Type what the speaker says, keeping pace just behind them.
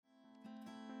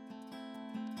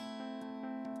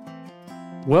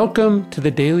Welcome to the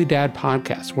Daily Dad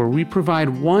Podcast, where we provide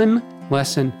one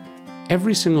lesson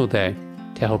every single day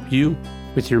to help you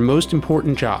with your most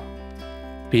important job,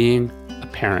 being a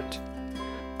parent.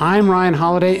 I'm Ryan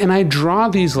Holiday, and I draw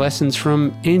these lessons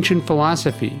from ancient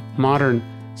philosophy, modern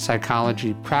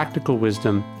psychology, practical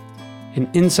wisdom, and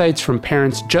insights from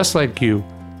parents just like you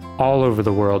all over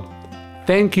the world.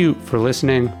 Thank you for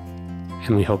listening,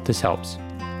 and we hope this helps.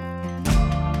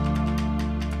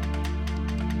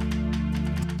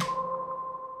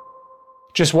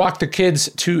 Just walked the kids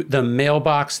to the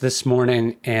mailbox this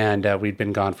morning, and we'd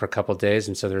been gone for a couple of days,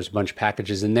 and so there's a bunch of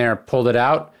packages in there. Pulled it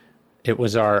out. It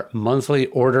was our monthly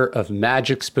order of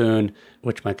Magic Spoon,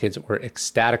 which my kids were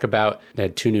ecstatic about. They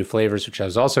had 2 new flavors, which I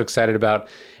was also excited about.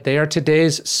 They are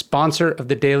today's sponsor of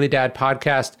the Daily Dad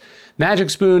Podcast. Magic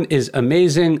Spoon is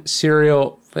amazing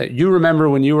cereal that you remember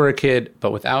when you were a kid,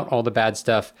 but without all the bad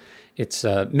stuff. It's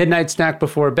a midnight snack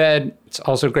before bed. It's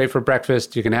also great for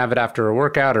breakfast. You can have it after a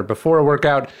workout or before a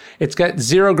workout. It's got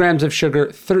 0 grams of sugar,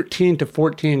 13 to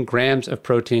 14 grams of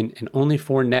protein, and only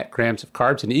 4 net grams of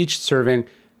carbs in each serving.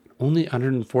 Only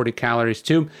 140 calories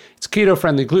too. It's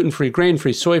keto-friendly, gluten-free,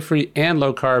 grain-free, soy-free, and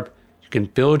low-carb. You can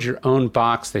build your own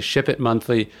box. They ship it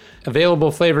monthly.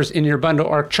 Available flavors in your bundle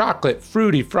are chocolate,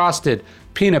 fruity, frosted,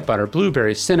 peanut butter,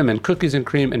 blueberry, cinnamon, cookies and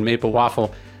cream, and maple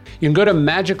waffle. You can go to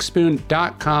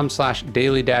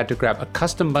magicspoon.com/dailydad to grab a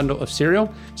custom bundle of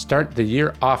cereal. Start the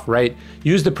year off right.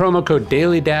 Use the promo code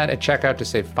DailyDad at checkout to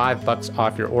save $5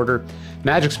 off your order.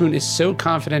 Magic Spoon is so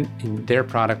confident in their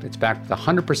product, it's backed with a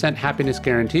 100% happiness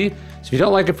guarantee. So if you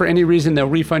don't like it for any reason, they'll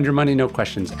refund your money, no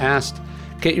questions asked.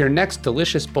 Get your next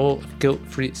delicious bowl of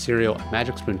guilt-free cereal at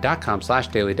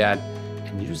magicspoon.com/dailydad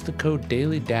and use the code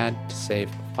DailyDad to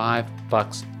save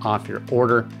 $5 off your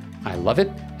order. I love it,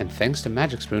 and thanks to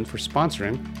Magic Spoon for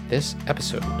sponsoring this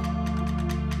episode.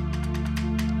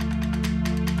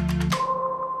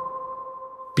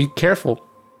 Be careful,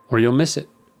 or you'll miss it.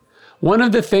 One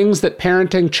of the things that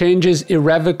parenting changes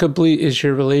irrevocably is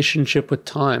your relationship with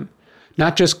time.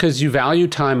 Not just because you value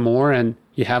time more and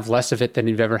you have less of it than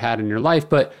you've ever had in your life,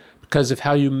 but because of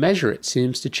how you measure it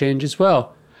seems to change as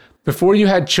well. Before you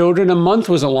had children, a month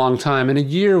was a long time and a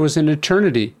year was an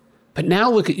eternity. But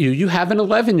now look at you, you have an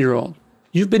 11-year-old.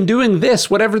 You've been doing this,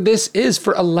 whatever this is,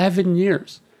 for 11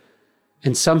 years.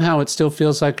 And somehow it still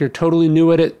feels like you're totally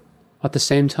new at it. At the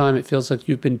same time, it feels like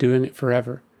you've been doing it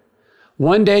forever.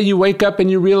 One day you wake up and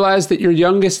you realize that your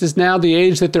youngest is now the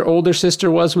age that their older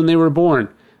sister was when they were born,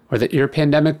 or that your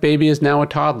pandemic baby is now a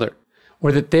toddler,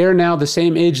 or that they're now the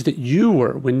same age that you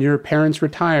were when your parents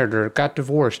retired or got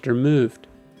divorced or moved.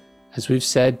 As we've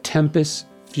said, tempus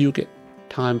fugit,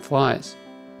 time flies.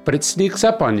 But it sneaks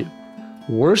up on you.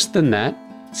 Worse than that,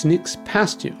 it sneaks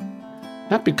past you.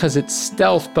 Not because it's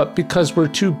stealth, but because we're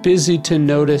too busy to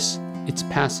notice its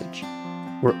passage.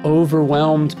 We're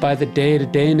overwhelmed by the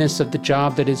day-to-dayness of the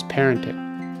job that is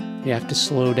parenting. You have to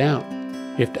slow down.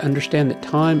 You have to understand that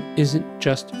time isn't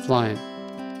just flying.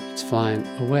 It's flying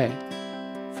away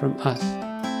from us.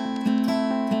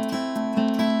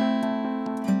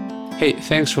 Hey,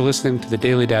 thanks for listening to the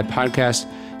Daily Dad Podcast.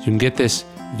 You can get this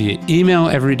via email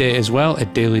every day as well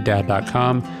at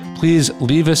dailydad.com. Please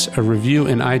leave us a review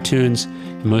in iTunes.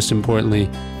 And most importantly,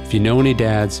 if you know any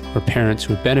dads or parents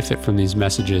who would benefit from these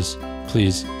messages,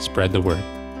 please spread the word.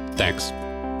 Thanks.